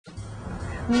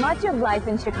Much of life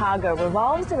in Chicago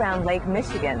revolves around Lake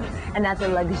Michigan, and at the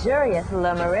luxurious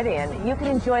Le Meridien, you can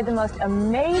enjoy the most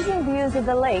amazing views of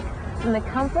the lake from the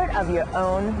comfort of your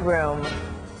own room.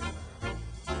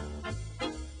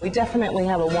 We definitely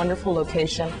have a wonderful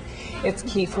location. It's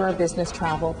key for our business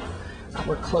travel.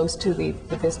 We're close to the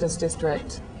business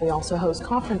district. We also host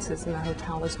conferences in the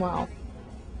hotel as well.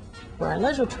 For our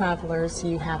leisure travelers,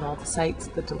 you have all the sights,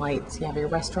 the delights. You have your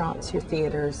restaurants, your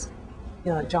theaters,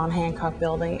 the John Hancock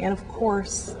Building, and of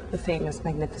course, the famous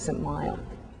Magnificent Mile.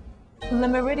 Le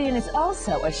Meridien is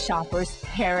also a shopper's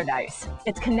paradise.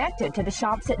 It's connected to the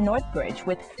shops at Northbridge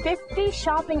with 50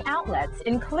 shopping outlets,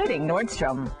 including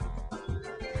Nordstrom.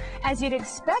 As you'd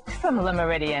expect from Le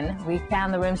Meridien, we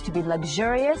found the rooms to be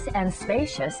luxurious and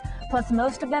spacious, plus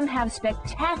most of them have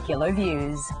spectacular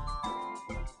views.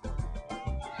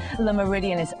 Le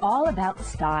Meridien is all about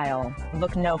style.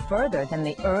 Look no further than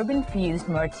the herb-infused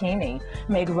martini,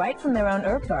 made right from their own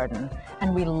herb garden.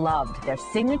 And we loved their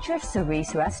signature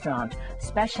cerise restaurant,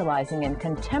 specializing in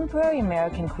contemporary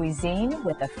American cuisine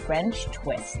with a French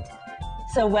twist.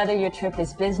 So whether your trip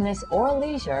is business or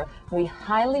leisure, we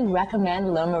highly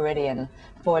recommend Le Meridien,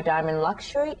 for diamond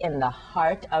luxury in the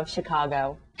heart of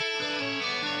Chicago.